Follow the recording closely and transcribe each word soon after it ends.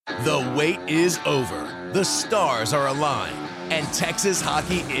The wait is over. The stars are aligned. And Texas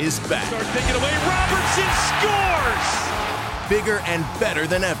hockey is back. Start taking away. Robertson scores! Bigger and better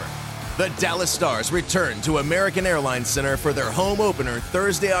than ever. The Dallas Stars return to American Airlines Center for their home opener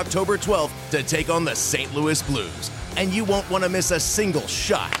Thursday, October 12th to take on the St. Louis Blues. And you won't want to miss a single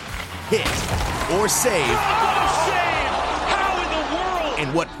shot, hit, or save. What a save! How in the world?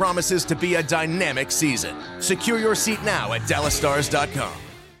 In what promises to be a dynamic season. Secure your seat now at DallasStars.com.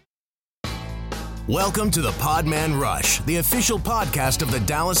 Welcome to the Podman Rush, the official podcast of the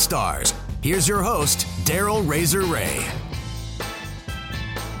Dallas Stars. Here's your host, Daryl Razor Ray.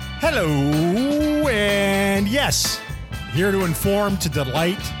 Hello, and yes, here to inform, to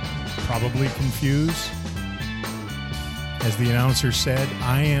delight, probably confuse. As the announcer said,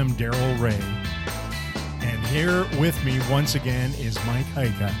 I am Daryl Ray, and here with me once again is Mike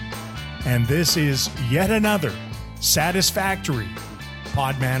Heika, and this is yet another satisfactory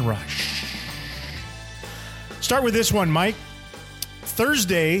Podman Rush. Start with this one, Mike.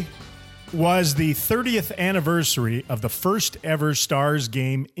 Thursday was the 30th anniversary of the first ever Stars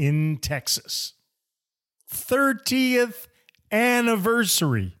game in Texas. 30th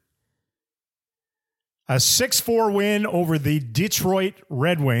anniversary. A 6-4 win over the Detroit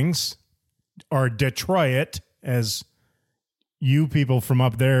Red Wings, or Detroit, as you people from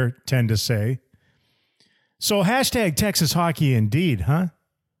up there tend to say. So hashtag Texas hockey indeed, huh?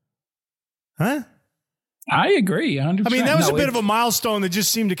 Huh? I agree, 100%. I mean, that was a bit of a milestone that just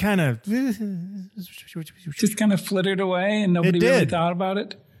seemed to kind of... Just kind of flittered away and nobody really thought about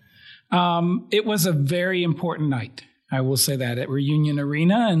it. It was a very important night. I will say that at Reunion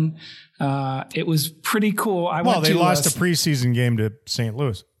Arena, and it was pretty cool. They lost a preseason game to St.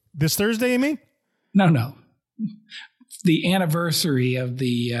 Louis. This Thursday, you mean? No. The anniversary of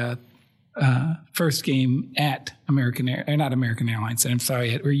the first game at at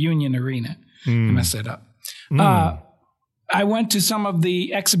Reunion Arena. I messed that up. I went to some of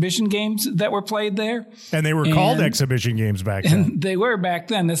the exhibition games that were played there. And they were called exhibition games back then. And they were back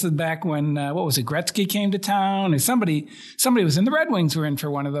then. This is back when, Gretzky came to town, or somebody was in the Red Wings were in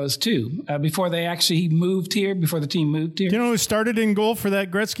for one of those too, before they actually moved here, before the team moved here. Do you know who started in goal for that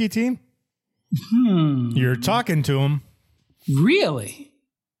Gretzky team? You're talking to him. Really?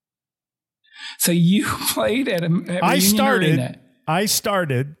 So you played at Reunion Arena. I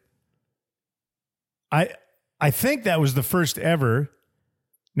started. I think that was the first ever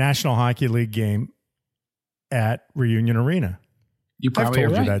National Hockey League game at Reunion Arena. I've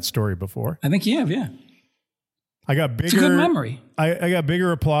told you that story before. I think you have, yeah. I got bigger. It's a good memory. I got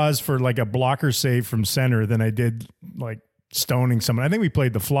bigger applause for like a blocker save from center than I did like stoning someone. I think we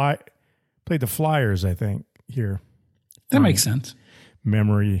played the Flyers, I think, here. That makes sense.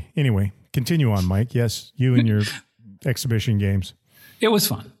 Memory. Anyway, continue on, Mike. Yes, you and your exhibition games. It was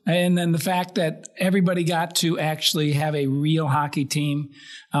fun. And then the fact that everybody got to actually have a real hockey team.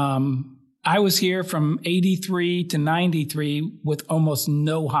 I was here from 83 to 93 with almost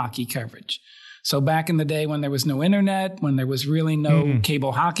no hockey coverage. So back in the day when there was no internet, when there was really no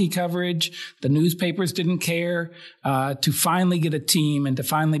cable hockey coverage, the newspapers didn't care, to finally get a team and to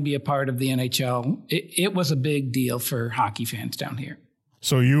finally be a part of the NHL, it was a big deal for hockey fans down here.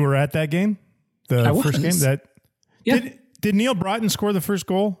 So you were at that game? First game? Yeah. Did Neil Broughton score the first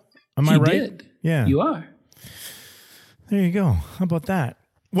goal? Am I right? He did. Yeah. You are. There you go. How about that?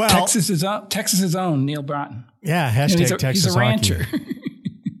 Well, Texas's own Neil Broughton. Yeah, hashtag Texas He's a rancher.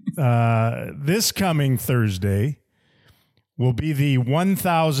 This coming Thursday will be the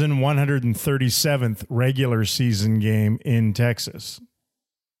 1,137th regular season game in Texas.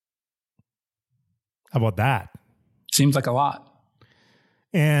 How about that? Seems like a lot.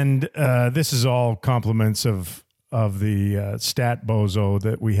 And this is all compliments of the stat bozo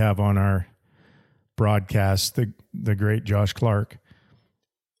that we have on our broadcast, the great Josh Clark.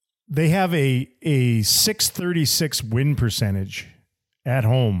 They have a 636 win percentage at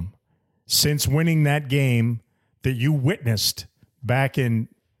home since winning that game that you witnessed back in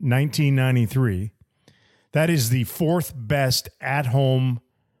 1993. That is the fourth best at-home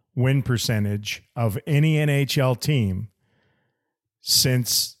win percentage of any NHL team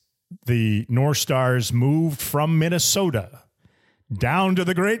since the North Stars moved from Minnesota down to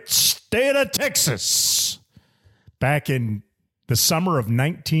the great state of Texas back in the summer of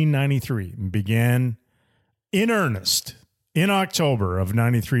 1993 and began in earnest in October of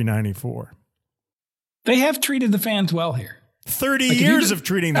 93-94. They have treated the fans well here. 30 years of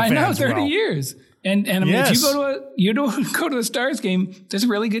treating the fans well. I know, 30 years. And I mean, yes. If you go to a Stars game, there's a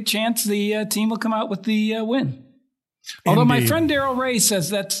really good chance the team will come out with the win. Although my friend Daryl Ray says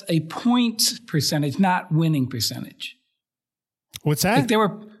that's a points percentage, not winning percentage. What's that?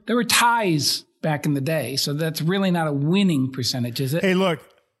 Like were ties back in the day. So that's really not a winning percentage, is it? Hey, look,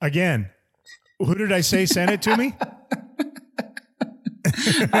 again, who did I say sent it to me?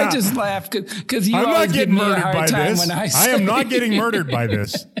 I just laugh because you I'm always not give getting me a murdered hard by time this. when I I say am not getting murdered by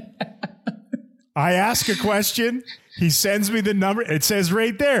this. I ask a question. He sends me the number. It says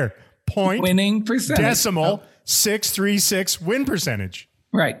right there, point, winning percentage. decimal, 636 win percentage.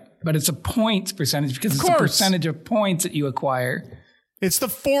 Right. But it's a points percentage because it's a percentage of points that you acquire. It's the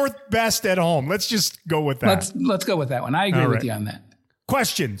fourth best at home. Let's just go with that. Let's go with that one. I agree with you on that.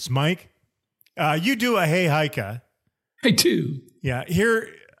 Questions, Mike. You do a Hey Hika. I do. Yeah. Here,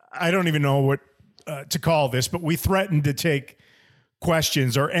 I don't even know what to call this, but we threatened to take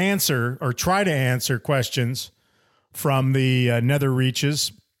questions or try to answer questions from the nether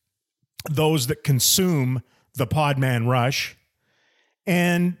reaches, those that consume the Podman Rush.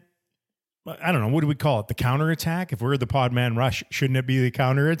 And I don't know, what do we call it? The counterattack? If we're the Podman Rush, shouldn't it be the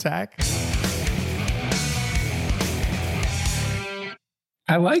counterattack?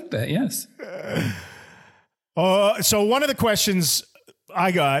 I like that, yes. So one of the questions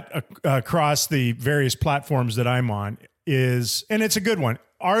I got across the various platforms that I'm on is, and it's a good one,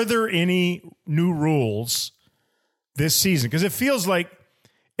 are there any new rules this season? Because it feels like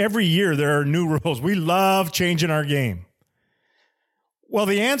every year there are new rules. We love changing our game. Well,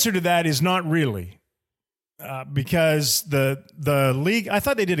 the answer to that is not really, because the league, I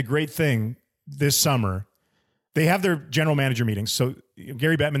thought they did a great thing this summer. They have their general manager meetings. So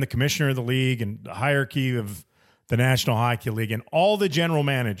Gary Bettman, the commissioner of the league, and the hierarchy of the National Hockey League, and all the general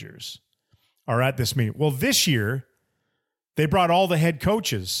managers are at this meeting. Well, this year, they brought all the head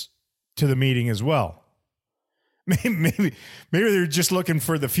coaches to the meeting as well. Maybe they're just looking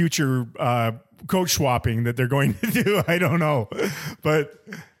for the future coach swapping that they're going to do. I don't know. But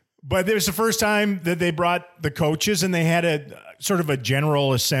it was the first time that they brought the coaches, and they had a sort of a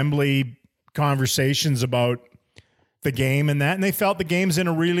general assembly conversations about the game and that. And they felt the game's in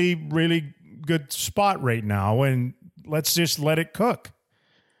a really, really good spot right now, and let's just let it cook.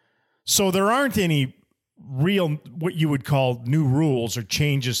 So there aren't any real, what you would call new rules or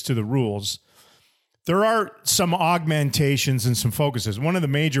changes to the rules. There are some augmentations and some focuses. One of the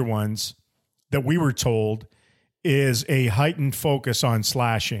major ones that we were told is a heightened focus on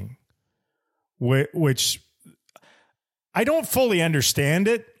slashing, which I don't fully understand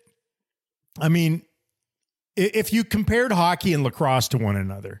it. I mean, if you compared hockey and lacrosse to one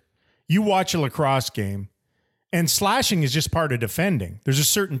another, you watch a lacrosse game, and slashing is just part of defending. There's a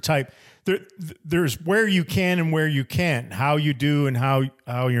certain type. There's where you can and where you can't, how you do and how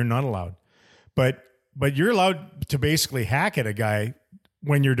you're not allowed. But you're allowed to basically hack at a guy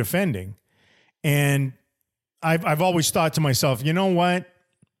when you're defending. And I've always thought to myself, you know what?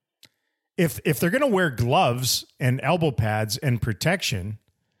 If they're going to wear gloves and elbow pads and protection,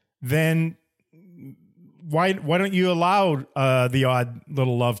 then why don't you allow the odd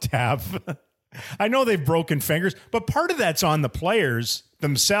little love tap? I know they've broken fingers, but part of that's on the players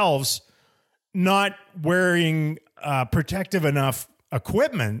themselves not wearing protective enough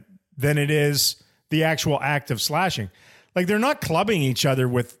equipment than it is the actual act of slashing. Like, they're not clubbing each other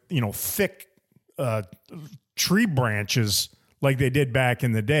with, thick tree branches like they did back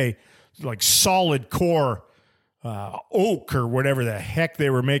in the day, like solid core oak or whatever the heck they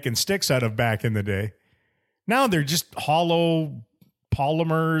were making sticks out of back in the day. Now they're just hollow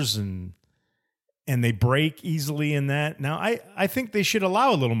polymers and they break easily in that. Now, I think they should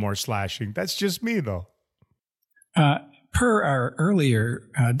allow a little more slashing. That's just me, though. Per our earlier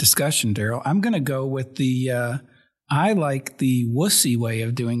discussion, Daryl, I'm going to go with I like the wussy way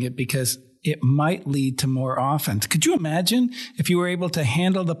of doing it because it might lead to more offense. Could you imagine if you were able to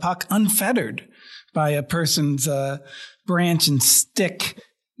handle the puck unfettered by a person's branch and stick,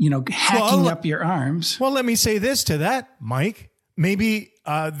 hacking up your arms? Well, let me say this to that, Mike. Maybe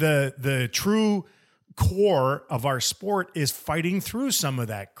the true core of our sport is fighting through some of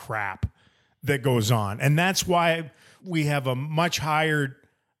that crap that goes on. And that's why we have a much higher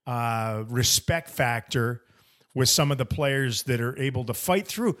respect factor with some of the players that are able to fight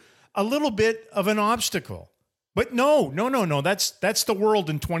through a little bit of an obstacle. But no. That's the world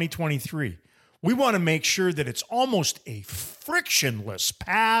in 2023. We want to make sure that it's almost a frictionless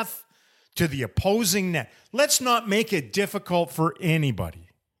path to the opposing net. Let's not make it difficult for anybody.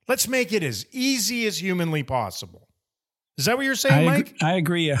 Let's make it as easy as humanly possible. Is that what you're saying, Mike? I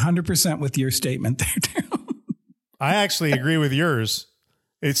agree 100% with your statement there, Daryl. I actually agree with yours.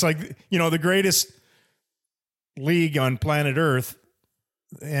 It's like, the greatest league on planet Earth,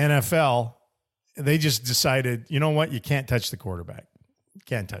 the NFL, they just decided, you know what? You can't touch the quarterback.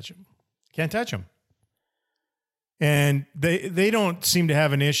 Can't touch him. Can't touch him. And they don't seem to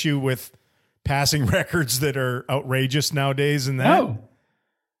have an issue with passing records that are outrageous nowadays and that. No.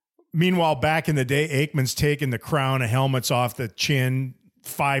 Meanwhile, back in the day, Aikman's taking the crown of helmets off the chin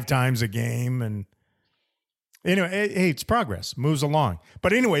 5 times a game. And anyway, hey, it's progress, moves along.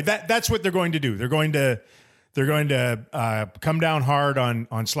 But anyway, that's what they're going to do. They're going to come down hard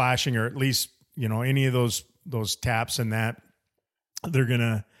on slashing, or at least, any of those taps and that.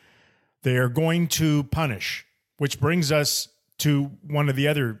 They are going to punish, which brings us to one of the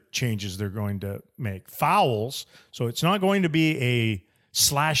other changes they're going to make. Fouls. So it's not going to be a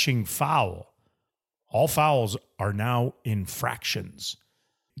slashing foul. All fouls are now infractions.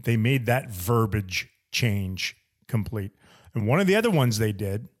 They made that verbiage change complete. And one of the other ones they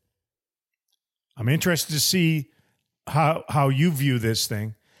did, I'm interested to see how you view this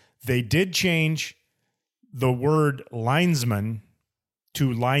thing. They did change the word linesman to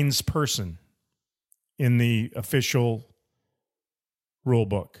linesperson in the official rule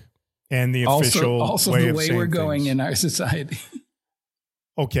book and the official also way the of way saying we're going things. in our society.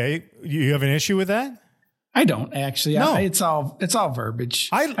 Okay, you have an issue with that? I don't actually. No. It's all verbiage.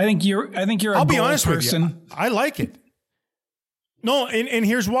 I think you're a I'll be goal honest person. with you. I like it. No, and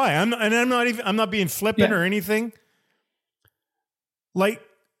here's why. I'm not being flippant or anything. Like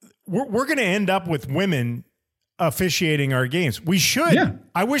we're going to end up with women officiating our games. We should. Yeah.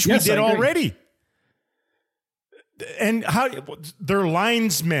 I wish Yes, we did I agree. already. And how they're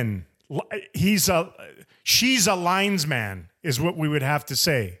linesmen. She's a linesman is what we would have to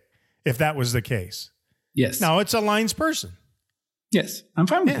say if that was the case. Yes. Now it's a linesperson. Yes. I'm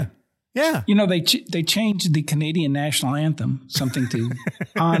fine with that. Yeah. They changed the Canadian national anthem, something to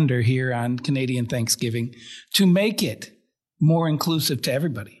ponder here on Canadian Thanksgiving, to make it more inclusive to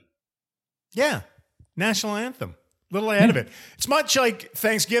everybody. Yeah. National anthem. A little ahead of it. It's much like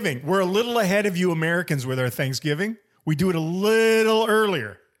Thanksgiving. We're a little ahead of you Americans with our Thanksgiving. We do it a little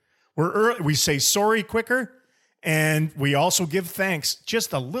earlier. We say sorry quicker, and we also give thanks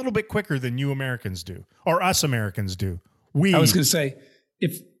just a little bit quicker than you Americans do, or us Americans do. I was going to say,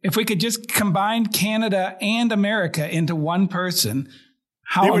 if we could just combine Canada and America into one person,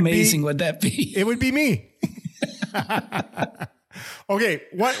 how amazing would that be? It would be me. Okay,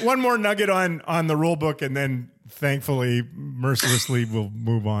 one more nugget on the rule book, and then thankfully, mercilessly, we'll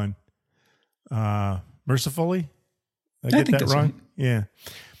move on. Mercifully? I get that wrong? Right.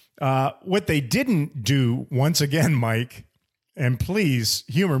 Yeah. What they didn't do, once again, Mike, and please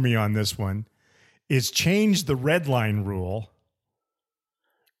humor me on this one, is change the red line rule,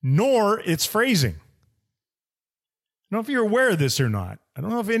 nor its phrasing. I don't know if you're aware of this or not. I don't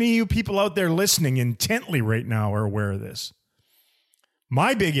know if any of you people out there listening intently right now are aware of this.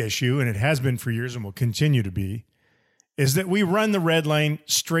 My big issue, and it has been for years and will continue to be, is that we run the red line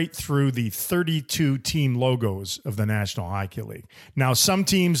straight through the 32 team logos of the National Hockey League. Now, some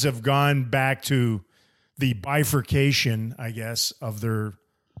teams have gone back to the bifurcation, I guess, of their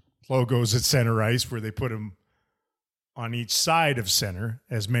logos at center ice, where they put them on each side of center,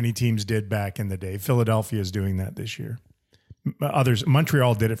 as many teams did back in the day. Philadelphia is doing that this year.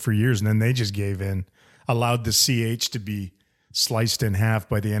 Montreal did it for years, and then they just gave in, allowed the CH to be sliced in half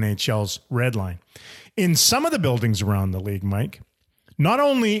by the NHL's red line. In some of the buildings around the league, Mike, not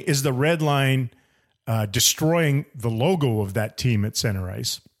only is the red line destroying the logo of that team at center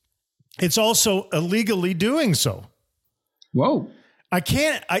ice, it's also illegally doing so. Whoa.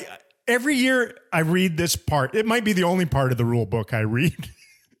 Every year I read this part. It might be the only part of the rule book I read,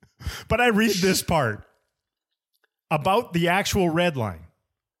 but I read this part about the actual red line.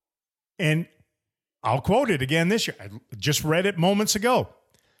 And I'll quote it again this year. I just read it moments ago.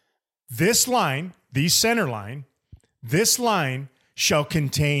 This line, the center line, this line shall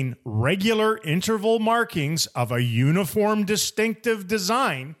contain regular interval markings of a uniform distinctive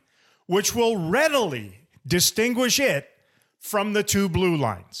design, which will readily distinguish it from the two blue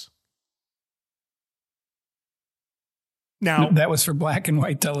lines. Now, that was for black and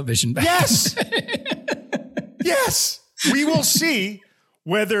white television. Yes. Yes. We will see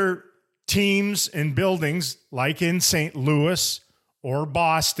whether teams and buildings like in St. Louis or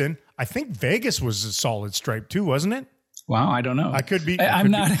Boston, I think Vegas was a solid stripe too, wasn't it? Wow, I don't know. I could be.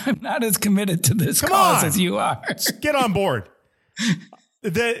 I'm not as committed to this cause as you are. Get on board.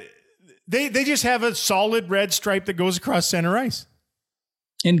 They just have a solid red stripe that goes across center ice.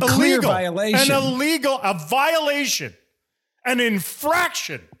 In clear violation. A violation, an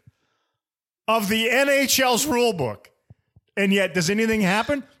infraction of the NHL's rule book. And yet, does anything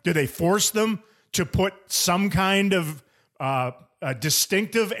happen? Do they force them to put some kind of a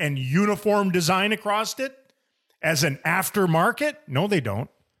distinctive and uniform design across it as an aftermarket? No, they don't.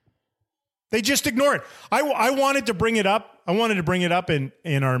 They just ignore it. I wanted to bring it up. I wanted to bring it up in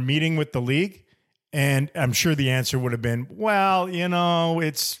our meeting with the league, and I'm sure the answer would have been, well,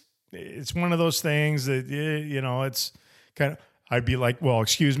 it's one of those things that, it's kind of, I'd be like, well,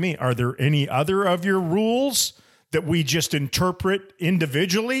 excuse me, are there any other of your rules that we just interpret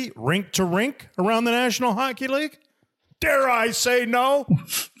individually, rink to rink, around the National Hockey League? Dare I say no?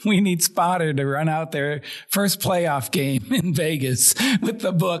 We need Spotter to run out their first playoff game in Vegas with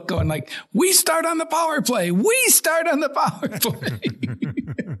the book going like, we start on the power play. We start on the power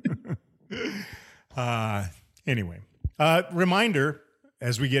play. Anyway, reminder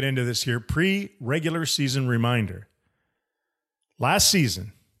as we get into this here, pre-regular season reminder. Last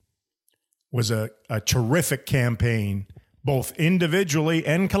season was a terrific campaign, both individually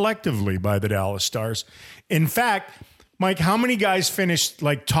and collectively by the Dallas Stars. In fact, Mike, how many guys finished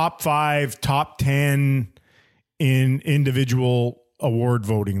like top 5, top 10 in individual award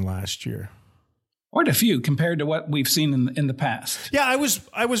voting last year? Quite a few compared to what we've seen in the past. Yeah, I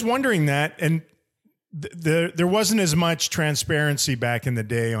was wondering that, and there wasn't as much transparency back in the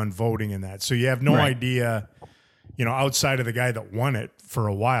day on voting and that, so you have no idea. Outside of the guy that won it for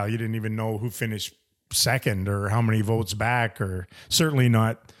a while, you didn't even know who finished second or how many votes back, or certainly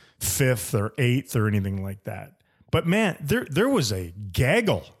not 5th or 8th or anything like that. But man, there was a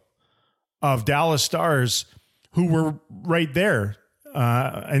gaggle of Dallas Stars who were right there.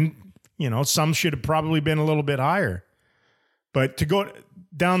 And, some should have probably been a little bit higher. But to go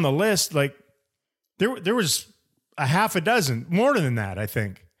down the list, like there was a half a dozen, more than that, I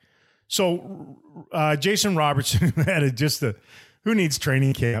think. So Jason Robertson had who needs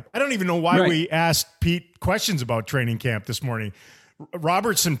training camp? I don't even know why we asked Pete questions about training camp this morning.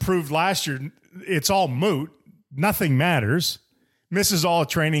 Robertson proved last year it's all moot. Nothing matters. Misses all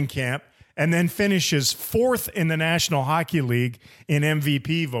training camp and then finishes 4th in the National Hockey League in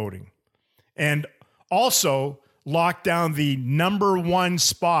MVP voting. And also locked down the number 1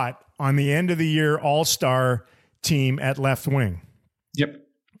 spot on the end of the year All-Star team at left wing. Yep.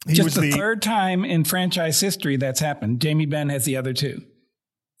 Just the third time in franchise history that's happened. Jamie Benn has the other 2.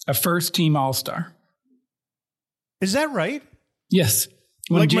 A first-team All-Star. Is that right? Yes.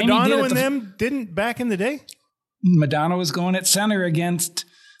 When like Madonna and them didn't back in the day? Madonna was going at center against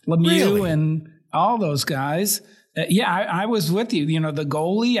Lemieux and all those guys. I was with you. The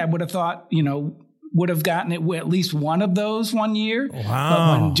goalie, I would have thought, would have gotten it at least one of those one year. Wow.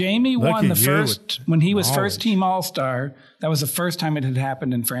 But when Jamie won the first, when he was first team All-Star, that was the first time it had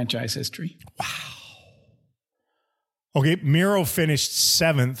happened in franchise history. Wow. Okay, Miro finished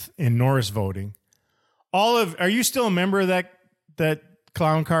 7th in Norris voting. Are you still a member of that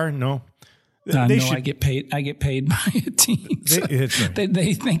clown car? No. No, I get paid. I get paid by a team. So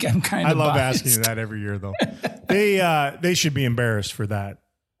they think I'm kind of. I love biased. asking you that every year, though. They should be embarrassed for that.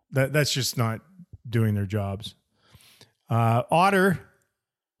 That's just not doing their jobs. Otter,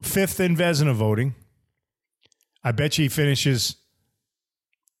 5th in Vezina voting. I bet you he finishes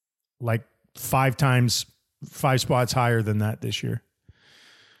like 5 spots higher than that this year.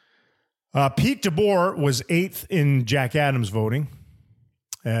 Pete DeBoer was 8th in Jack Adams voting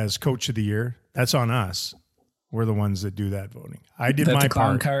as coach of the year. That's on us. We're the ones that do that voting. I did my part. That's a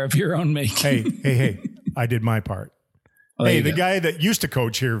clown car of your own making. Hey. I did my part. Well, the guy that used to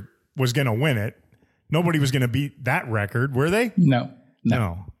coach here was going to win it. Nobody was going to beat that record, were they? No.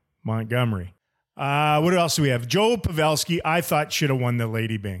 Montgomery. What else do we have? Joe Pavelski, I thought should have won the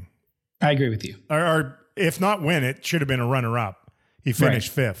Lady Byng. I agree with you. Or if not win it, should have been a runner-up. He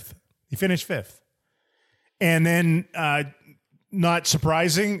finished 5th. And then, not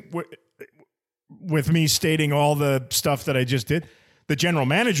surprising, with me stating all the stuff that I just did, the general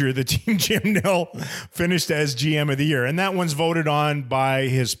manager of the team, Jim Nill, finished as GM of the year. And that one's voted on by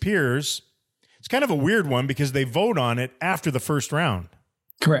his peers. It's kind of a weird one because they vote on it after the first round.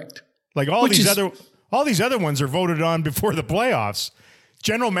 Correct. Like all these other ones are voted on before the playoffs.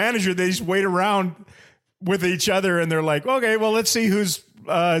 General manager, they just wait around with each other and they're like, okay, well, let's see who's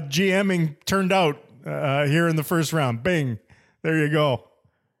GMing turned out here in the first round. Bing. There you go.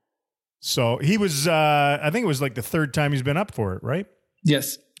 So he was, I think it was like the 3rd time he's been up for it, right?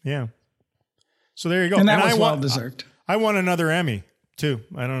 Yes. Yeah. So there you go. And that was well-deserved. I won another Emmy, too.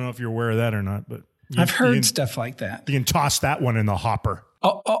 I don't know if you're aware of that or not, but I've heard stuff like that. You can toss that one in the hopper.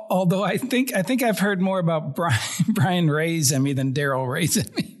 Although I think I've heard more about Brian Ray's Emmy than Daryl Ray's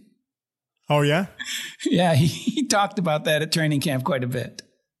Emmy. Oh, yeah? Yeah, he talked about that at training camp quite a bit.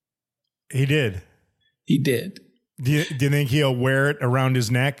 He did? He did. Do you think he'll wear it around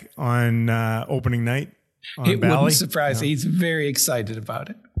his neck on opening night on It Bally? wouldn't surprise me. He's very excited about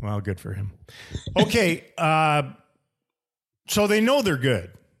it. Well, good for him. Okay, so they know they're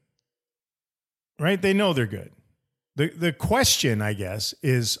good. right? They know they're good. The question, I guess,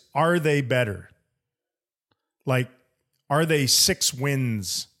 is, are they better? Like, are they 6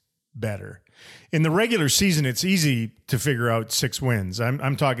 wins better? In the regular season, it's easy to figure out 6 wins.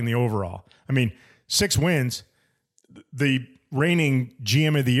 I'm talking the overall. I mean, 6 wins. The reigning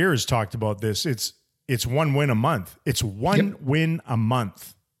GM of the year has talked about this. It's 1 win a month. It's one win a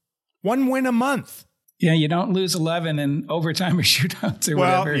month. 1 win a month. Yeah, you don't lose 11 in overtime or shootouts or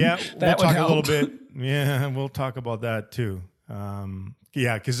whatever. Yeah, that we'll would talk help. a little bit. Yeah, we'll talk about that too.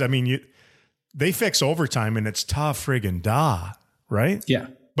 Yeah, because I mean, they fix overtime and it's ta friggin' da, right? Yeah.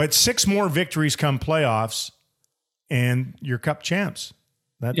 But 6 more victories come playoffs, and you're Cup champs.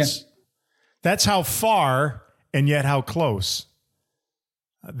 That's how far and yet how close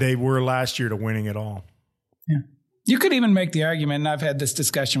they were last year to winning it all. Yeah. You could even make the argument, and I've had this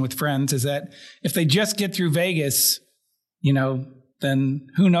discussion with friends, is that if they just get through Vegas, then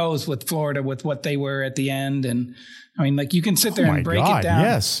who knows with Florida, with what they were at the end. And I mean, like, you can sit there and break it down.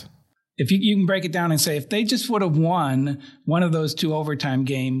 Yes. If you can break it down and say, if they just would have won one of those 2 overtime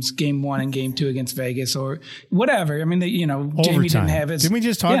games, game 1 and game 2 against Vegas or whatever. I mean, Jamie didn't have his. Didn't we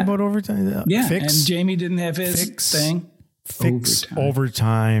just talk about overtime? Yeah. And Jamie didn't have his thing. Fix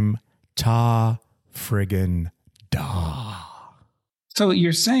overtime. Ta friggin' da. So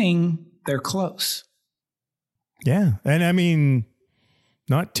you're saying they're close. Yeah. And I mean,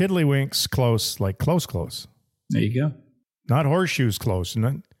 not tiddlywinks close, like close. There you go. Not horseshoes close.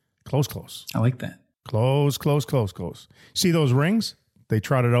 Not close. I like that. Close. See those rings? They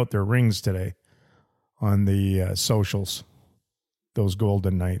trotted out their rings today on the socials. Those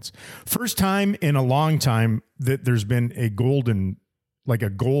Golden Knights. First time in a long time that there's been a gold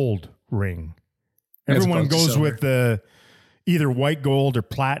ring. Everyone goes with the either white gold or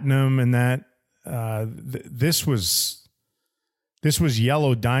platinum, and that this was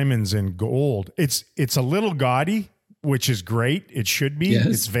yellow diamonds and gold. It's a little gaudy, which is great. It should be. Yes.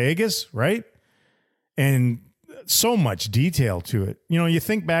 It's Vegas, right? And so much detail to it. You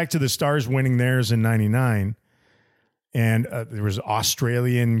think back to the Stars winning theirs in '99, and there was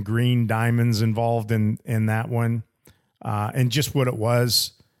Australian green diamonds involved in that one, and just what it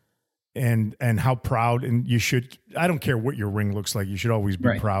was, and how proud. And you should. I don't care what your ring looks like. You should always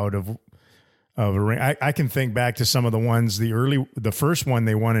be proud of a ring. I can think back to some of the ones, the first one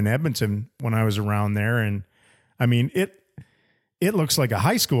they won in Edmonton when I was around there, and I mean it looks like a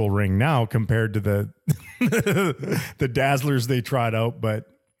high school ring now compared to the the Dazzlers they trot out, but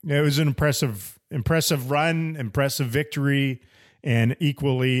it was an impressive run, impressive victory, and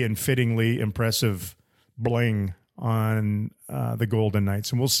equally and fittingly impressive bling on the Golden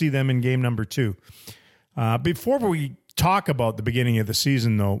Knights. And we'll see them in game number 2. Before we talk about the beginning of the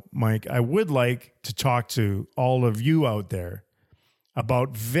season, though, Mike, I would like to talk to all of you out there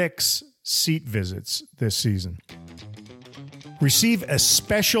about Vic's seat visits this season. Receive a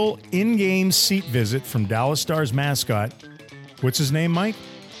special in-game seat visit from Dallas Stars mascot. What's his name, Mike?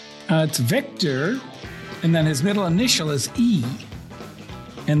 It's Victor, and then his middle initial is E,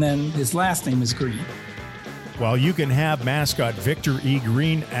 and then his last name is Green. Well, you can have mascot Victor E.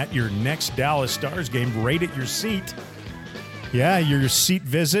 Green at your next Dallas Stars game right at your seat. Yeah, your seat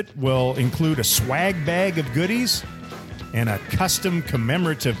visit will include a swag bag of goodies and a custom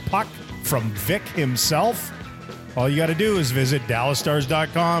commemorative puck from Vic himself. All you got to do is visit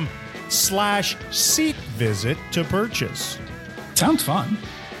DallasStars.com/seat visit to purchase. Sounds fun.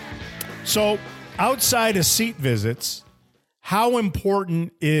 So, outside of seat visits, how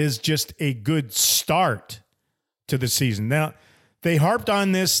important is just a good start to the season? Now, they harped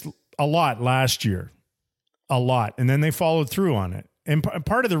on this a lot last year, and then they followed through on it. And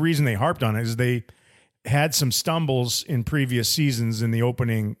part of the reason they harped on it is they had some stumbles in previous seasons in the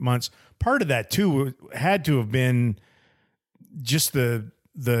opening months. Part of that, too, had to have been just the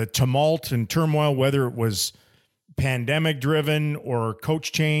tumult and turmoil, whether it was pandemic-driven or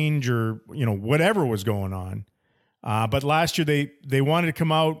coach change or whatever was going on. But last year they wanted to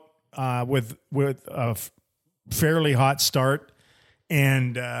come out with a fairly hot start,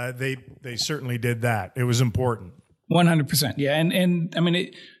 and they certainly did that. It was important. 100%. Yeah, and I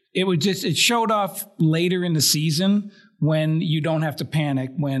mean it showed off later in the season when you don't have to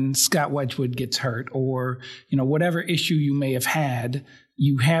panic when Scott Wedgwood gets hurt or whatever issue you may have had,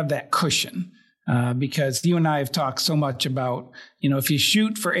 you have that cushion. Because you and I have talked so much about, if you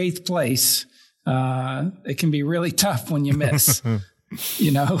shoot for 8th place, it can be really tough when you miss,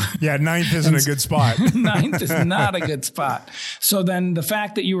 Yeah, 9th isn't a good spot. 9th is not a good spot. So then the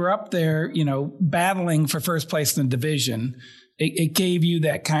fact that you were up there, battling for first place in the division, it gave you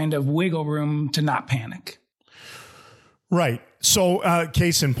that kind of wiggle room to not panic. Right. So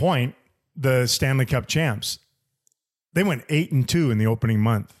case in point, the Stanley Cup champs. They went 8-2 in the opening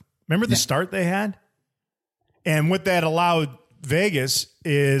month. Remember the start they had? And what that allowed Vegas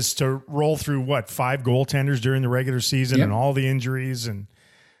is to roll through 5 goaltenders during the regular season and all the injuries, and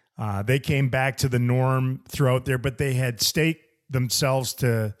they came back to the norm throughout there, but they had staked themselves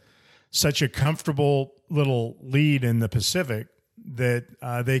to such a comfortable little lead in the Pacific that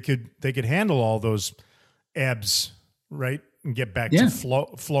they could handle all those ebbs, right, and get back to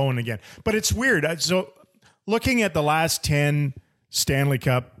flowing again. But it's weird. So looking at the last 10 Stanley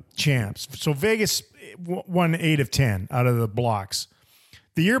Cup champs, so Vegas won 8 of 10 out of the blocks.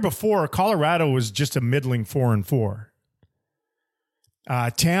 The year before, Colorado was just a middling 4-4.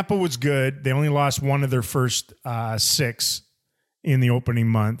 Tampa was good. They only lost one of their first 6 in the opening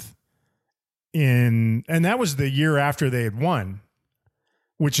month. And that was the year after they had won,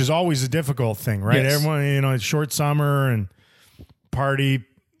 which is always a difficult thing, right? Yes. Everyone, it's short summer and party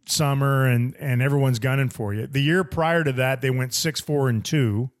summer, and everyone's gunning for you. The year prior to that, they went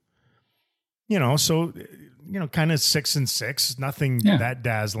 6-4-2. So kind of 6-6, nothing that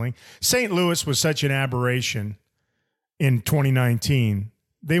dazzling. St. Louis was such an aberration in 2019.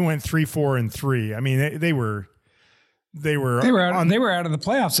 They went 3-4-3. I mean, they were out of the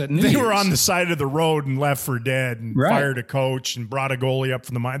playoffs at New Year's. They were on the side of the road and left for dead, and fired a coach and brought a goalie up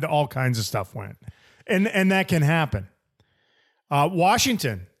from the mine. All kinds of stuff went, and that can happen.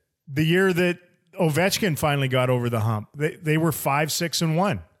 Washington, the year that Ovechkin finally got over the hump, they were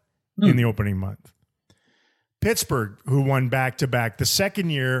 5-6-1 in the opening month. Pittsburgh, who won back-to-back, the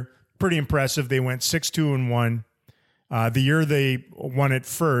second year, pretty impressive. They went 6-2-1. The year they won it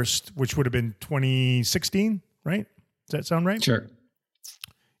first, which would have been 2016, right? Does that sound right? Sure.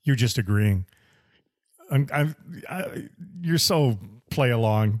 You're just agreeing. You're so play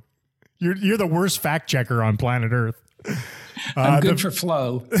along. You're the worst fact checker on planet Earth. I'm good for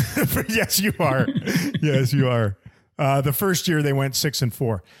flow. Yes, you are. Yes, you are. The first year they went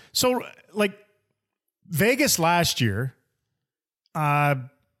 6-4. So, Vegas last year, and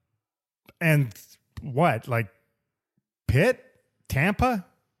Pitt, Tampa,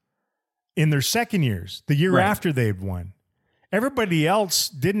 in their second years, the year after they'd won. Everybody else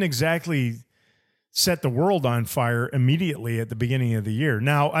didn't exactly set the world on fire immediately at the beginning of the year.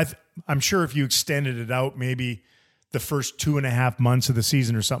 Now, I'm sure if you extended it out, maybe the first 2.5 months of the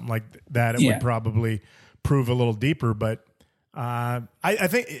season or something like that, it would probably prove a little deeper. But I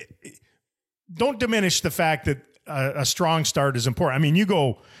think don't diminish the fact that a strong start is important. I mean, you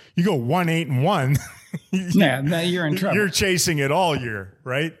go 1-8-1. Now you're in trouble. You're chasing it all year,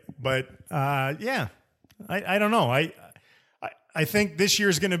 right? But I don't know. I think this year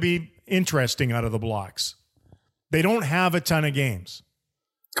is going to be interesting out of the blocks. They don't have a ton of games.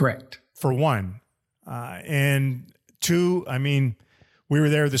 Correct. For one. And two, I mean, we were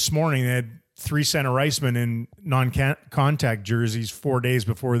there this morning. They had 3 center icemen in non-contact jerseys 4 days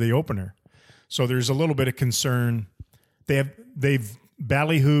before the opener. So there's a little bit of concern. They've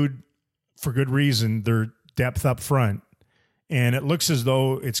ballyhooed for good reason their depth up front, and it looks as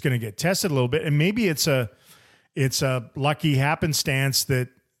though it's going to get tested a little bit. And maybe it's a lucky happenstance that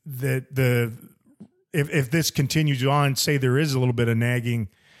if this continues on, say there is a little bit of nagging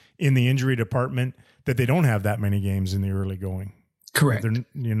in the injury department, that they don't have that many games in the early going. Correct.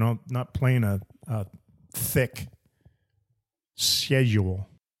 They're not playing a thick schedule.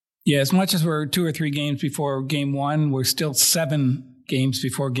 Yeah, as much as we're 2 or 3 games before game 1, we're still 7 games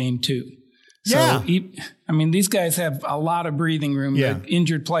before game 2. So, these guys have a lot of breathing room, the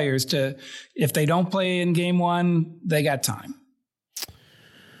injured players, to, if they don't play in game 1, they got time.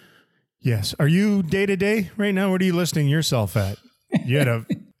 Yes. Are you day-to-day right now? What are you listening yourself at? You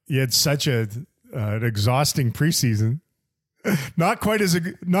had such an exhausting preseason. Not quite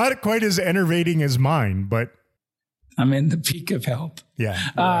as enervating as mine, but I'm in the peak of health. Yeah.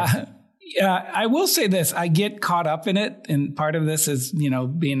 I will say this. I get caught up in it. And part of this is,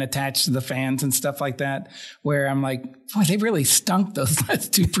 being attached to the fans and stuff like that, where I'm like, boy, they really stunk those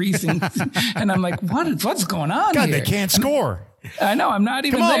last 2 preseasons. And I'm like, what's going on here? They can't score. I know. I'm not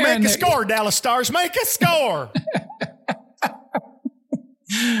even there. Come on, make a score, Dallas Stars. Make a score.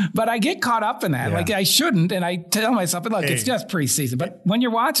 But I get caught up in that. Yeah. Like I shouldn't. And I tell myself, look, it's just preseason. But when you're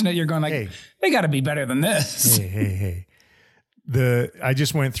watching it, you're going like, they got to be better than this. Hey. I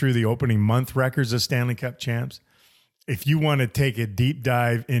just went through the opening month records of Stanley Cup champs. If you want to take a deep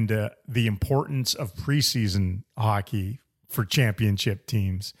dive into the importance of preseason hockey for championship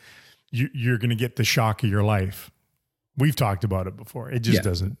teams, you're going to get the shock of your life. We've talked about it before. It just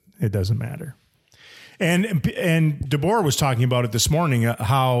doesn't matter. And DeBoer was talking about it this morning,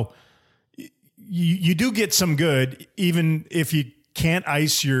 how you do get some good, even if you can't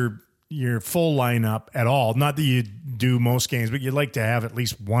ice your your full lineup at all. Not that you do most games, but you'd like to have at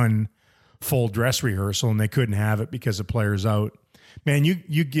least one full dress rehearsal, and they couldn't have it because the player's out. Man,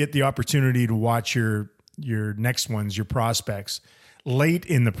 you get the opportunity to watch your next ones, your prospects, late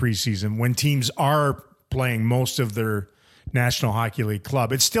in the preseason when teams are playing most of their National Hockey League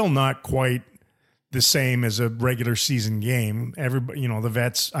club. It's still not quite the same as a regular season game. Everybody, the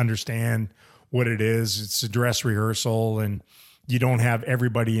vets understand what it is. It's a dress rehearsal, and you don't have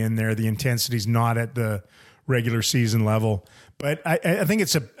everybody in there. The intensity's not at the regular season level. But I think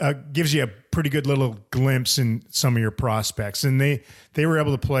it's gives you a pretty good little glimpse in some of your prospects. And they were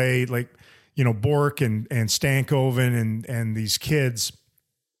able to play Bork and Stankoven and these kids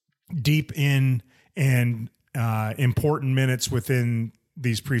deep in and important minutes within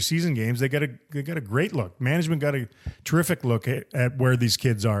these preseason games. They got a great look. Management got a terrific look at where these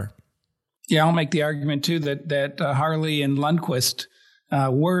kids are. Yeah, I'll make the argument too that Harley and Lundqvist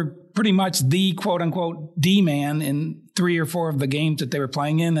were pretty much the quote unquote D-man in 3 or 4 of the games that they were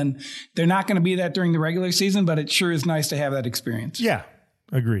playing in, and they're not going to be that during the regular season. But it sure is nice to have that experience. Yeah,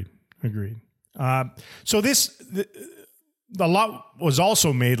 agreed. So a lot was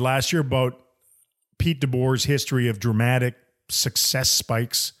also made last year about Pete DeBoer's history of dramatic success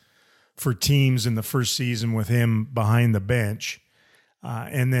spikes for teams in the first season with him behind the bench.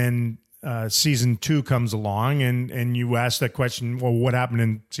 And then season 2 comes along and you ask that question, well, what happened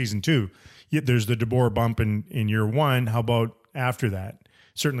in season 2? There's the DeBoer bump in year 1. How about after that?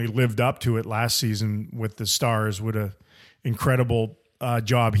 Certainly lived up to it last season with the Stars. What a incredible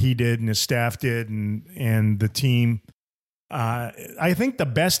job he did and his staff did and the team. I think the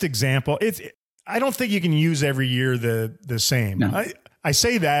best example, I don't think you can use every year the same. No. I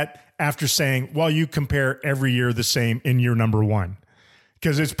say that after saying, well, you compare every year the same in year number 1.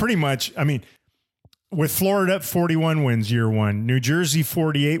 Because it's pretty much, with Florida 41 wins year 1, New Jersey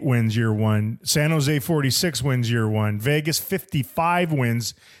 48 wins year 1, San Jose 46 wins year 1, Vegas 55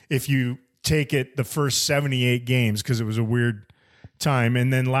 wins if you take it the first 78 games because it was a weird time.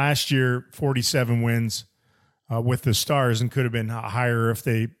 And then last year, 47 wins with the Stars, and could have been higher if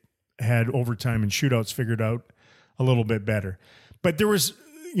they had overtime and shootouts figured out a little bit better. But there was,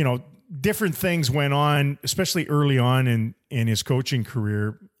 different things went on, especially early on in his coaching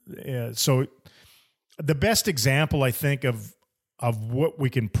career. So the best example, I think, of what we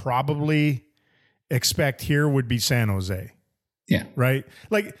can probably expect here would be San Jose. Yeah. Right?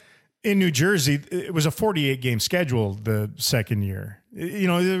 Like in New Jersey, it was a 48-game schedule the second year.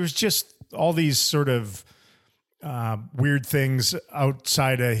 There was just all these sort of weird things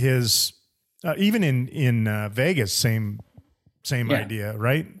outside of his, even in Vegas, same idea,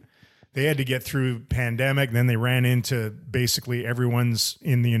 right? They had to get through pandemic. Then they ran into basically everyone's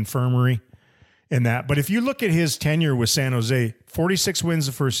in the infirmary in that. But if you look at his tenure with San Jose, 46 wins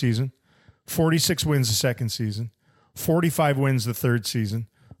the first season, 46 wins the second season, 45 wins the third season,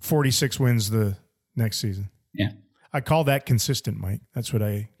 46 wins the next season. Yeah. I call that consistent, Mike. That's what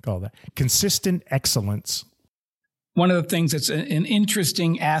I call that. Consistent excellence. One of the things that's an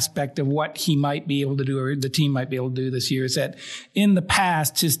interesting aspect of what he might be able to do, or the team might be able to do this year, is that in the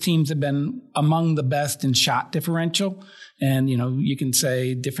past, his teams have been among the best in shot differential. And, you can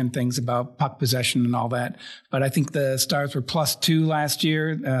say different things about puck possession and all that. But I think the Stars were +2 last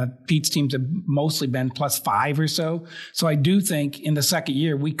year. Pete's teams have mostly been +5 or so. So I do think in the second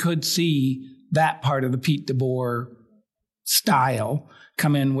year, we could see that part of the Pete DeBoer style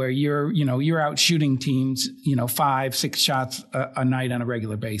come in where you're out shooting teams, 5-6 shots a night on a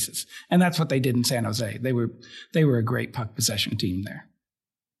regular basis. And that's what they did in San Jose. They were a great puck possession team there.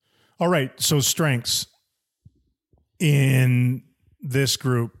 All right. So strengths in this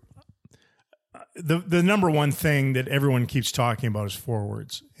group. The number one thing that everyone keeps talking about is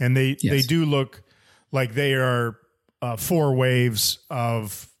forwards. And they do look like they are 4 waves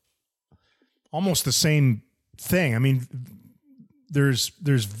of almost the same thing. There's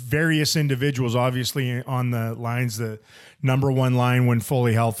various individuals obviously on the lines. The number 1 line when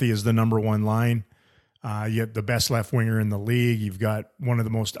fully healthy is the number 1 line. You have the best left winger in the league. You've got one of the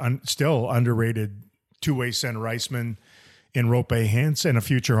most still underrated 2-way center icemen in Rope Hintz and a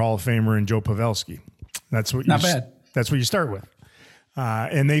future Hall of Famer in Joe Pavelski. That's what not bad. That's what you start with.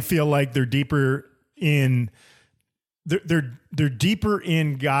 And they feel like they're deeper in they're deeper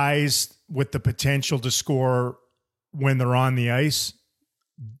in guys with the potential to score when they're on the ice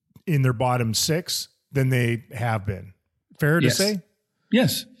in their bottom 6 than they have been. Fair to say?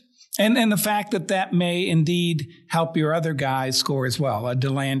 Yes. And the fact that may indeed help your other guys score as well. A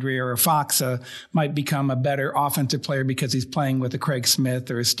Delandry or a Foxa might become a better offensive player because he's playing with a Craig Smith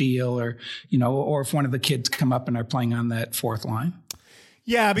or a Steele or if one of the kids come up and are playing on that 4th line.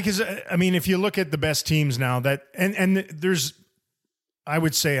 Yeah, because I mean, if you look at the best teams now, that and there's, I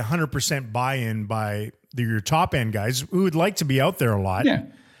would say 100% buy-in by your top end guys who would like to be out there a lot. Yeah.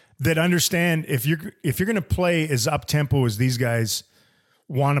 That understand if you're going to play as up tempo as these guys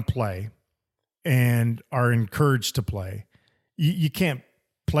want to play and are encouraged to play, you can't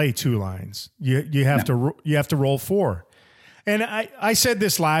play two lines. You have to roll four. And I said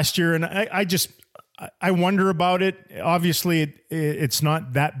this last year, and I wonder about it. Obviously, it's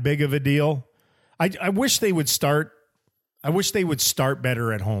not that big of a deal. I wish they would start. I wish they would start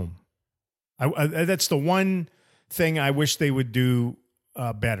better at home. That's the one thing I wish they would do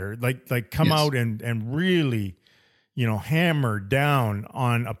better. Like come out and really, hammer down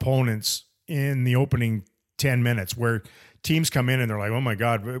on opponents in the opening 10 minutes, where teams come in and they're like, "Oh my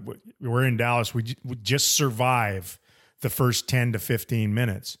God, we're in Dallas. We just survive the first 10 to 15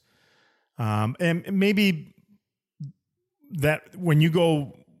 minutes." And maybe that when you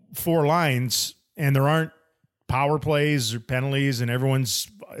go four lines and there aren't power plays or penalties and everyone's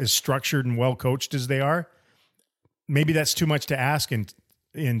as structured and well coached as they are, maybe that's too much to ask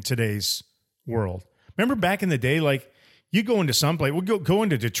in today's world. Remember back in the day, like you go into some place, we'll go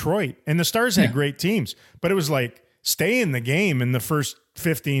into Detroit, and the Stars had great teams, but it was like stay in the game in the first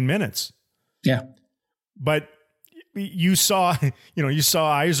 15 minutes. Yeah. But you saw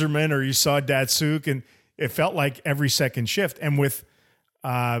Yzerman or you saw Datsuk, and it felt like every second shift. And with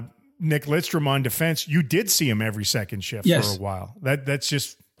Nick Lidstrom on defense, you did see him every second shift for a while. That's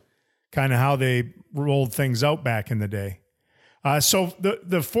just kind of how they rolled things out back in the day. So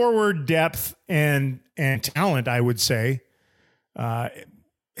the forward depth and talent, I would say,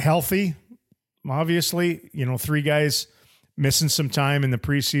 healthy. Obviously, three guys missing some time in the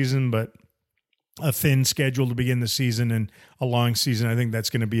preseason, but a thin schedule to begin the season and a long season. I think that's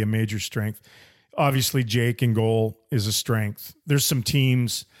going to be a major strength. Obviously, Jake in goal is a strength. There's some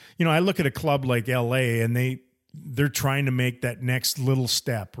teams, I look at a club like LA, and they're trying to make that next little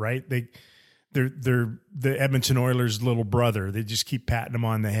step, right? They're the Edmonton Oilers' little brother. They just keep patting them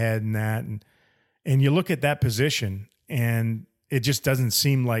on the head and that. And you look at that position, and it just doesn't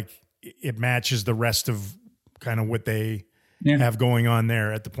seem like it matches the rest of kind of what they have going on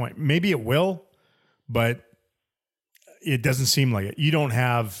there at the point. Maybe it will, but it doesn't seem like it. You don't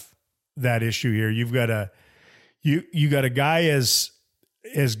have that issue here. You've got you got a guy as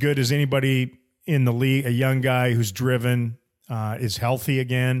good as anybody in the league, a young guy who's driven, is healthy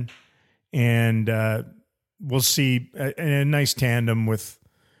again. And we'll see a nice tandem with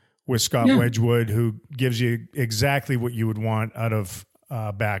Scott Wedgwood, who gives you exactly what you would want out of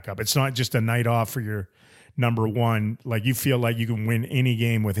backup. It's not just a night off for your number one. Like you feel like you can win any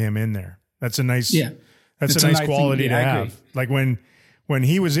game with him in there. That's a nice, that's a nice quality to have. Like when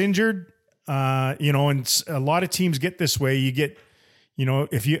he was injured, and a lot of teams get this way. You get,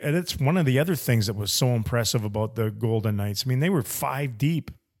 that's one of the other things that was so impressive about the Golden Knights. I mean, they were 4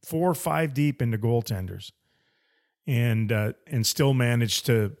 or 5 deep into goaltenders, and still managed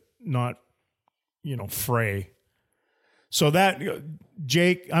to not, fray. So that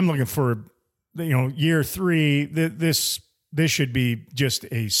Jake, I'm looking for, year 3. This should be just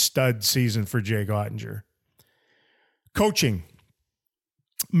a stud season for Jake Oettinger. Coaching,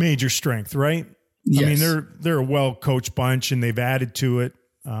 major strength, right? Yes. I mean, they're a well coached bunch, and they've added to it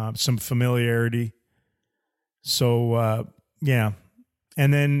some familiarity. So yeah.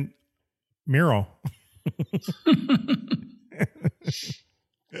 And then Miro.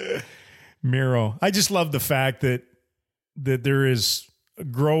 Miro. I just love the fact that there is a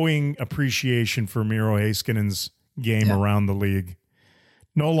growing appreciation for Miro Heiskanen's game around the league.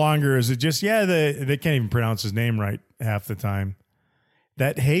 No longer is it just, they can't even pronounce his name right half the time.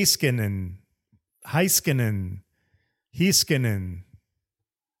 That Heiskanen,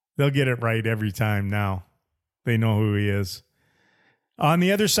 they'll get it right every time now. They know who he is. On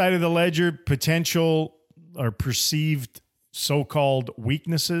the other side of the ledger, potential or perceived so-called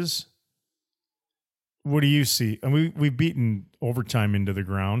weaknesses. What do you see? And we've beaten overtime into the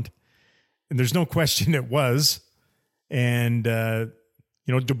ground, and there's no question it was. And,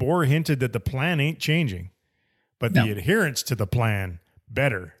 DeBoer hinted that the plan ain't changing, but the adherence to the plan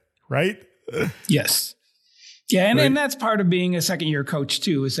better, right? Yes. Yeah, and that's part of being a second-year coach,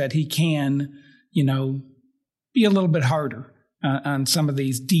 too, is that he can, be a little bit harder on some of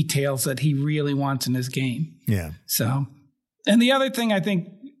these details that he really wants in his game. Yeah. So, and the other thing I think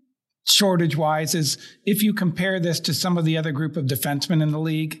shortage-wise is if you compare this to some of the other group of defensemen in the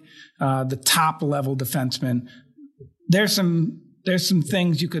league, the top-level defensemen, there's some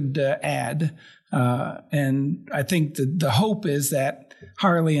things you could add. And I think the hope is that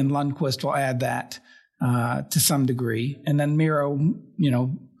Harley and Lundqvist will add that. to some degree. And then Miro,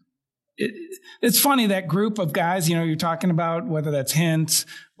 it's funny, that group of guys, you're talking about, whether that's Hintz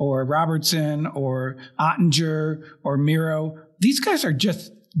or Robertson or Ottinger or Miro, these guys are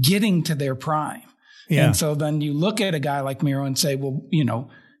just getting to their prime. Yeah. And so then you look at a guy like Miro and say, well,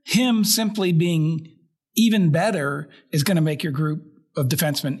 him simply being even better is going to make your group of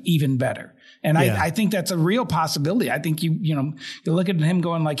defensemen even better. And I think that's a real possibility. I think you look at him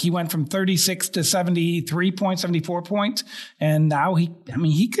going, like, he went from 36 to 73 points, 74 points. And now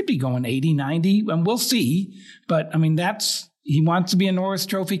he could be going 80, 90, and we'll see. But he wants to be a Norris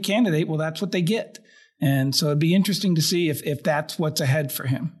Trophy candidate. Well, that's what they get. And so it'd be interesting to see if that's what's ahead for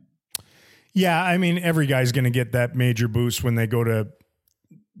him. Yeah. Every guy's going to get that major boost when they go to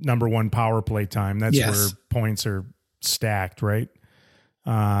number one power play time. That's where points are stacked, right?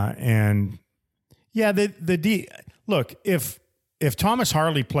 Look, if Thomas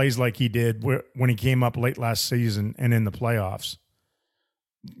Harley plays like he did when he came up late last season and in the playoffs,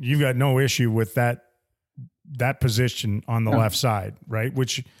 you've got no issue with that position on the left side, right?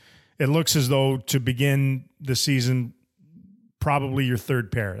 Which it looks as though to begin the season, probably your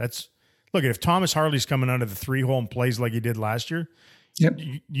third pair. Look, if Thomas Harley's coming out of the 3-hole and plays like he did last year,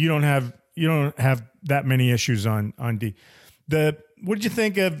 you don't have that many issues on D. What did you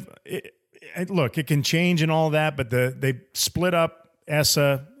think of it? Look, it can change and all that, but they split up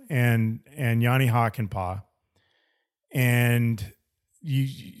Esa and Jani Hakanpää, and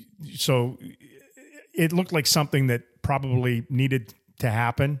so it looked like something that probably needed to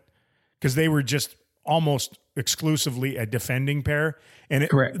happen because they were just almost exclusively a defending pair, and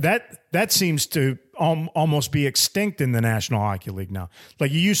that seems to almost be extinct in the National Hockey League now.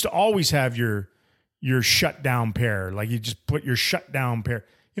 Like, you used to always have your shutdown pair, like you just put your shutdown pair.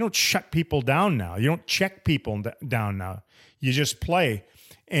 You don't shut people down now. You don't check people down now. You just play.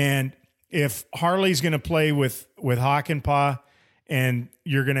 And if Harley's going to play with Hakanpää, and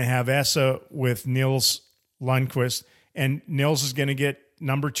you're going to have Esa with Nils Lundqvist, and Nils is going to get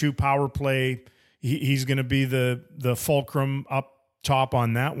number 2 power play. He's going to be the fulcrum up top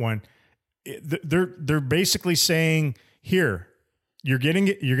on that one. They're basically saying, here, you're going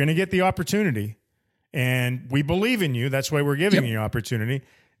to get the opportunity, and we believe in you. That's why we're giving you opportunity.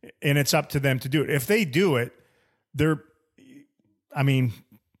 And it's up to them to do it. If they do it,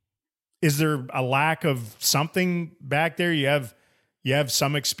 is there a lack of something back there? You have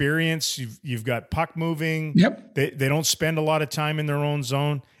some experience. You've got puck moving. Yep. They don't spend a lot of time in their own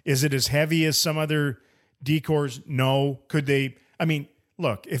zone. Is it as heavy as some other decors? No. Could they?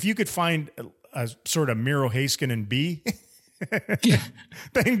 Look, if you could find a sort of Miro Heiskanen B,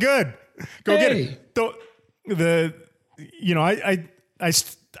 then good. Go get it.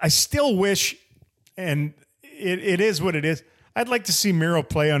 I still wish, and it is what it is, I'd like to see Miro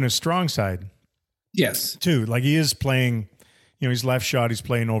play on his strong side. Yes. Too. Like, he is playing, he's left shot, he's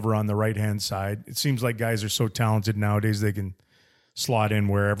playing over on the right-hand side. It seems like guys are so talented nowadays they can slot in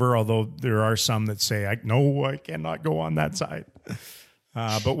wherever, although there are some that say, I cannot go on that side.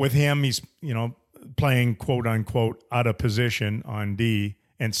 But with him, he's, playing quote-unquote out of position on D,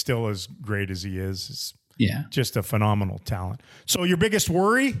 and still as great as he is. It's just a phenomenal talent. So your biggest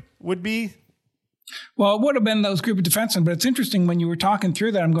worry would be? Well, it would have been those group of defensemen, but it's interesting when you were talking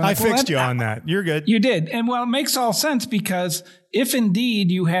through that. I'm going, I fixed you on that. You're good. You did. And it makes all sense, because if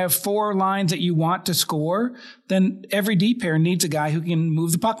indeed you have 4 lines that you want to score, then every D pair needs a guy who can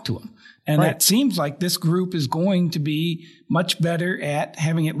move the puck to him. And that seems like this group is going to be much better at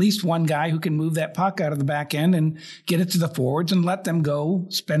having at least one guy who can move that puck out of the back end and get it to the forwards and let them go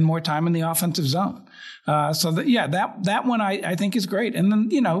spend more time in the offensive zone. That one I think is great. And then,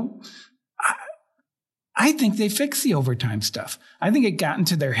 I think they fixed the overtime stuff. I think it got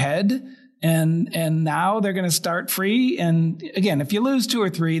into their head, and now they're going to start free. And again, if you lose 2 or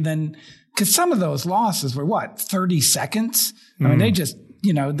 3, then, because some of those losses were 30 seconds. I mean, they just,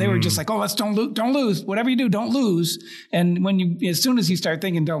 they were just like, oh, don't lose. Whatever you do, don't lose. And as soon as you start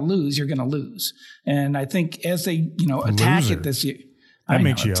thinking don't lose, you're going to lose. And I think as they, attack it this year, that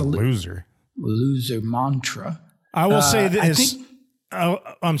makes you a loser. Loser mantra. I will say this.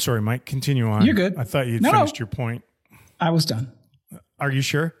 I'm sorry, Mike. Continue on. You're good. I thought you'd finished your point. I was done. Are you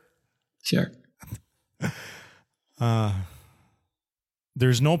sure? Sure.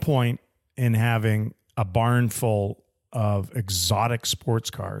 There's no point in having a barn full of exotic sports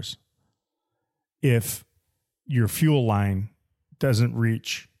cars if your fuel line doesn't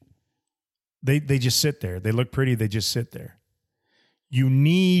reach. They just sit there. They look pretty. They just sit there. You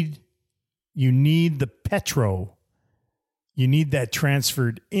need the petro. You need that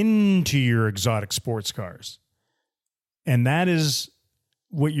transferred into your exotic sports cars. And that is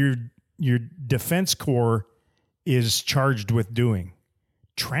what you're your defense corps is charged with doing.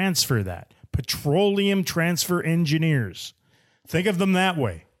 Transfer that. Petroleum transfer engineers. Think of them that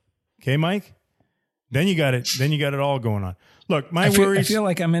way. Okay, Mike? Then you got it. Then you got it all going on. Look, I feel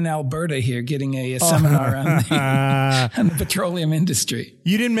like I'm in Alberta here getting a seminar on the petroleum industry.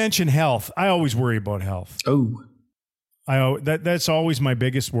 You didn't mention health. I always worry about health. Oh. That's always my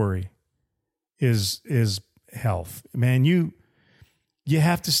biggest worry is health. Man, you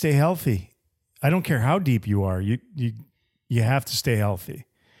have to stay healthy. I don't care how deep you are. You have to stay healthy.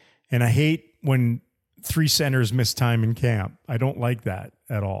 And I hate when 3 centers miss time in camp. I don't like that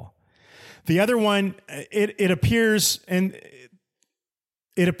at all. The other one, it appears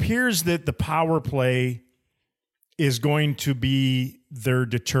that the power play is going to be their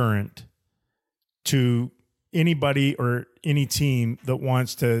deterrent to anybody or any team that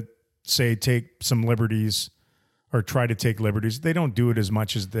wants to, say, take some liberties or try to take liberties. They don't do it as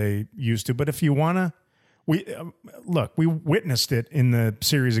much as they used to. But if you want to, we witnessed it in the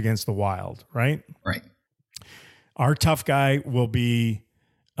series against the Wild, right? Right. Our tough guy will be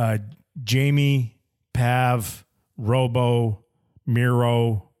Jamie, Pav, Robo,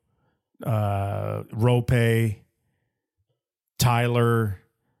 Miro, Rope, Tyler,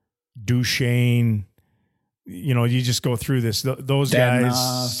 Duchesne. You know, you just go through this. Those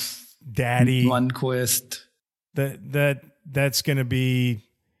guys, Daddy, Lundqvist. That's going to be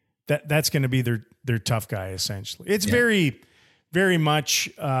their tough guy essentially. It's very, very much.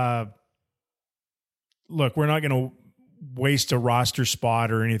 Look, we're not going to waste a roster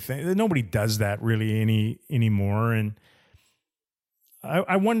spot or anything. Nobody does that really anymore. And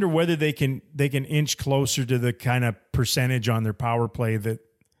I wonder whether they can inch closer to the kind of percentage on their power play that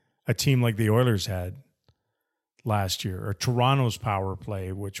a team like the Oilers had last year, or Toronto's power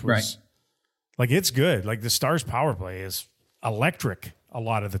play, which was like, it's good. Like the Stars power play is electric a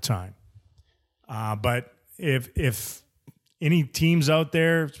lot of the time. But if any teams out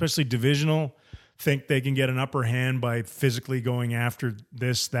there, especially divisional, think they can get an upper hand by physically going after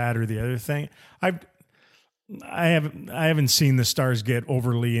this, that, or the other thing, I haven't seen the Stars get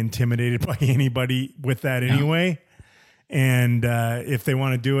overly intimidated by anybody with that anyway. And if they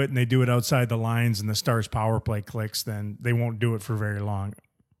want to do it and they do it outside the lines and the Stars power play clicks, then they won't do it for very long.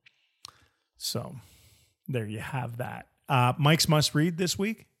 So there you have that. Mike's must read this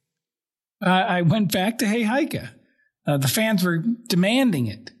week. I went back to Hey Heike. The fans were demanding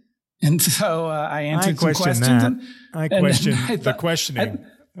it. And so I answered some questions. I questioned the questioning.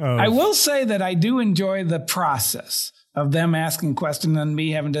 I will say that I do enjoy the process of them asking questions and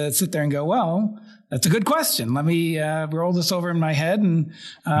me having to sit there and go, well, that's a good question. Let me roll this over in my head. And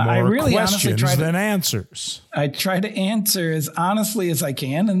I really honestly try to answers. I try to answer as honestly as I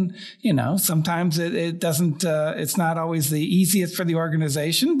can. And, you know, sometimes it doesn't, it's not always the easiest for the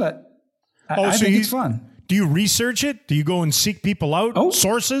organization, but I think it's fun. Do you research it? Do you go and seek people out?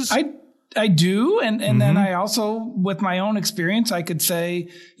 Sources? I do. And then I also, with my own experience, I could say,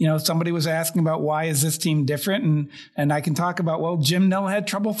 you know, somebody was asking about why is this team different? And I can talk about, well, Jim Nill had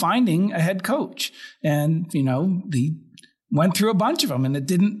trouble finding a head coach. And, you know, he went through a bunch of them and it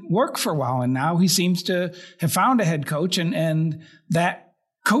didn't work for a while. And now he seems to have found a head coach. And that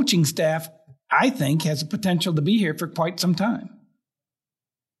coaching staff, I think, has the potential to be here for quite some time.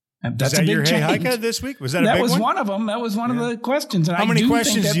 That's a big change. Hey Heike this week? Was that a big one? That was one of them. That was one of the questions. And how many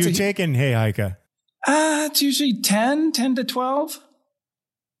questions do you take in Hey Heike? It's usually 10 to 12.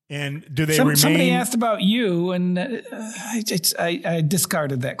 And do they remain? Somebody asked about you, and I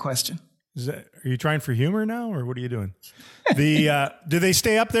discarded that question. Are you trying for humor now, or what are you doing? Do they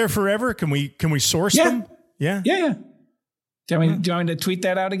stay up there forever? Can we source them? Yeah. Do you want me to tweet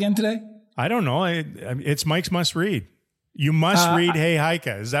that out again today? I don't know. It's Mike's must read. You must read Hey Heike.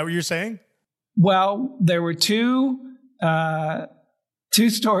 Is that what you're saying? Well, there were two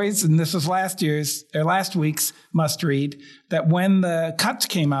stories, and this was last week's must read, that when the cuts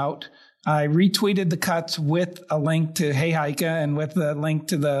came out, I retweeted the cuts with a link to Hey Heike and with the link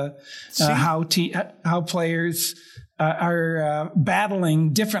to the how players are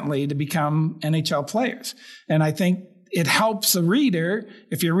battling differently to become NHL players. And I think it helps the reader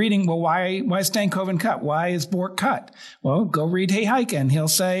if you're reading, well, why is Stankoven cut? Why is Bourque cut? Well, go read Hey Heike and he'll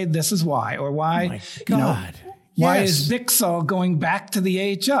say this is why. Or why, why is Bichsel going back to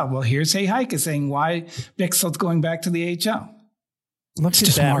the AHL? Well, here's Hey Heike saying why Bichsel's going back to the AHL. It's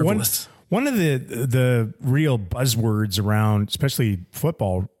just that. Marvelous. One of the real buzzwords around, especially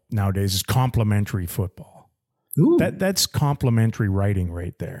football nowadays, is complimentary football. Ooh. That's complimentary writing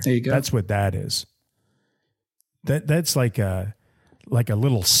right there. There you go. That's what that is. That's like a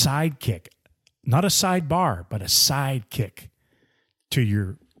little sidekick, not a sidebar, but a sidekick to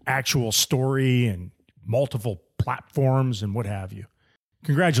your actual story and multiple platforms and what have you.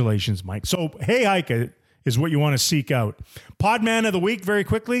 Congratulations, Mike. So, Hey Heike is what you want to seek out. Podman of the week, very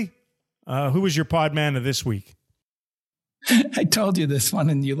quickly. Who was your Podman of this week? I told you this one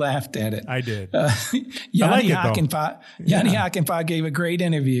and you laughed at it. I did. Yanni Hakanpää gave a great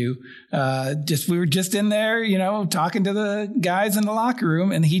interview. We were just in there, talking to the guys in the locker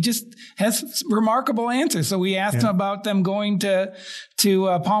room, and he just has remarkable answers. So we asked him about them going to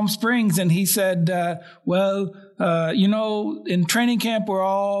Palm Springs, and he said, in training camp, we're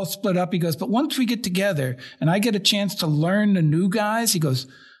all split up. He goes, but once we get together and I get a chance to learn the new guys, he goes,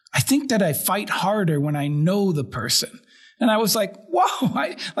 I think that I fight harder when I know the person. And I was like, whoa,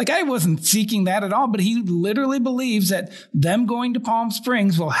 I wasn't seeking that at all, but he literally believes that them going to Palm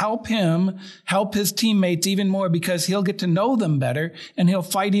Springs will help him help his teammates even more because he'll get to know them better and he'll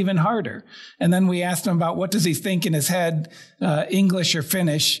fight even harder. And then we asked him about what does he think in his head, English or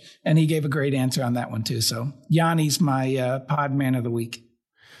Finnish, and he gave a great answer on that one too. So Yanni's my pod man of the week.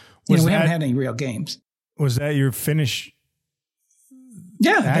 We haven't had any real games. Was that your Finnish?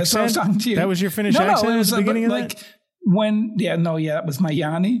 Yeah, accent? That's what I was talking to you. That was your Finnish accent at the beginning of that? That was my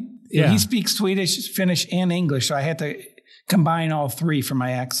Yanni. Yeah. He speaks Swedish, Finnish, and English, so I had to combine all three for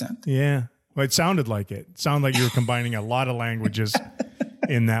my accent. Yeah. Well, it sounded like it. It sounded like you were combining a lot of languages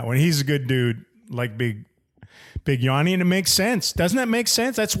in that one. He's a good dude, like big Yanni, and it makes sense. Doesn't that make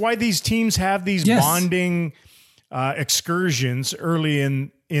sense? That's why these teams have these bonding excursions early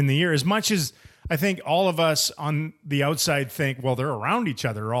in the year. As much as I think all of us on the outside think, well, they're around each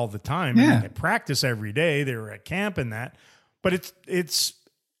other all the time. Yeah. And they practice every day. They were at camp and that. But it's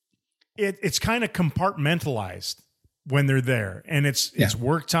kind of compartmentalized when they're there. And it's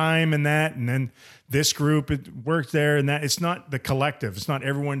work time and that. And then this group worked there and that. It's not the collective. It's not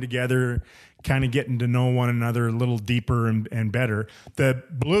everyone together kind of getting to know one another a little deeper and better. The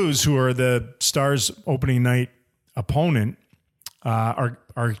Blues, who are the Stars opening night opponent, are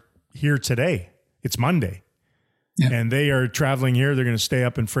here today. It's Monday. Yeah. And they are traveling here. They're going to stay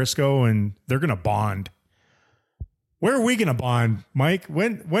up in Frisco and they're going to bond. Where are we going to bond, Mike?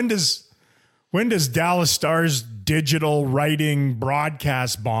 When does Dallas Stars digital writing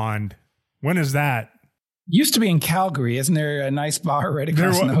broadcast bond? When is that? Used to be in Calgary. Isn't there a nice bar right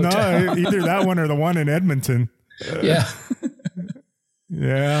across from the hotel? No, either that one or the one in Edmonton. Yeah.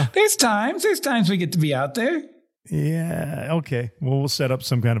 Yeah. There's times we get to be out there. Yeah. Okay. Well, we'll set up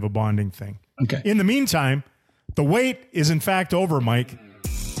some kind of a bonding thing. Okay. In the meantime, the wait is in fact over, Mike.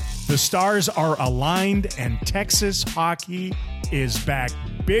 The Stars are aligned and Texas hockey is back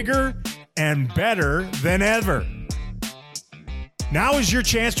bigger and better than ever. Now is your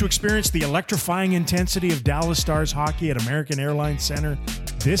chance to experience the electrifying intensity of Dallas Stars hockey at American Airlines Center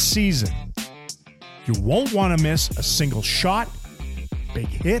this season. You won't want to miss a single shot, big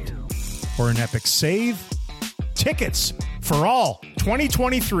hit, or an epic save. Tickets for all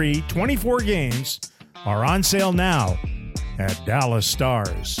 2023-24 games are on sale now at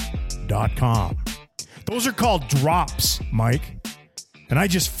DallasStars.com. Those are called drops, Mike. And I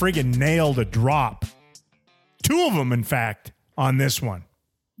just friggin' nailed a drop. 2 of them, in fact, on this one.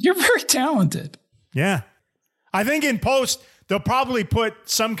 You're very talented. Yeah. I think in post, they'll probably put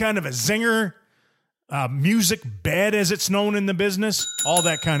some kind of a zinger, music bed, as it's known in the business, all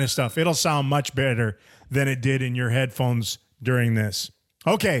that kind of stuff. It'll sound much better than it did in your headphones during this.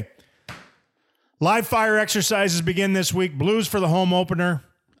 Okay. Live fire exercises begin this week. Blues for the home opener.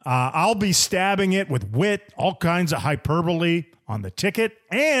 I'll be stabbing it with wit, all kinds of hyperbole on the ticket,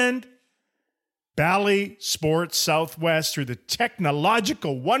 and Bally Sports Southwest through the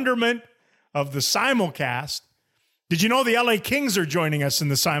technological wonderment of the simulcast. Did you know the LA Kings are joining us in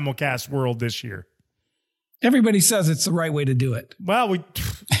the simulcast world this year? Everybody says it's the right way to do it. Well,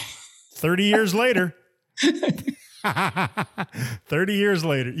 30 years later. 30 years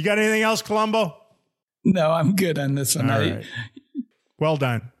later. You got anything else, Columbo? No, I'm good on this one. All right. Well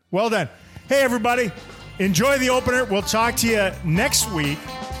done. Well done. Hey, everybody. Enjoy the opener. We'll talk to you next week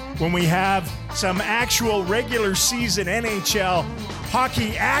when we have some actual regular season NHL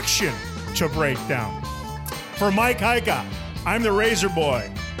hockey action to break down. For Mike Heika, I'm the Razor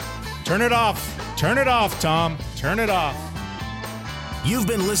Boy. Turn it off. Turn it off, Tom. Turn it off. You've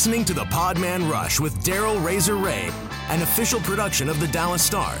been listening to the Podman Rush with Daryl Razor Ray, an official production of the Dallas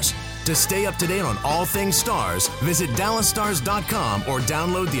Stars. To stay up to date on all things Stars, visit DallasStars.com or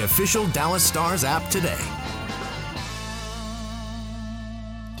download the official Dallas Stars app today.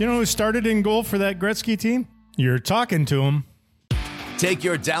 Do you know who started in goal for that Gretzky team? You're talking to him. Take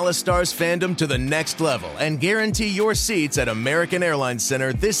your Dallas Stars fandom to the next level and guarantee your seats at American Airlines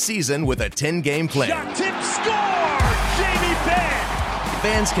Center this season with a 10-game plan. Shot tip, score! Jamie Benn!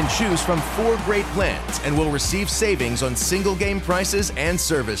 Fans can choose from 4 great plans and will receive savings on single game prices and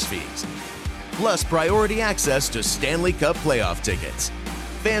service fees. Plus priority access to Stanley Cup playoff tickets.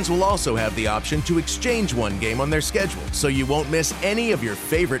 Fans will also have the option to exchange one game on their schedule, so you won't miss any of your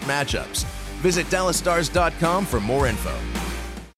favorite matchups. Visit DallasStars.com for more info.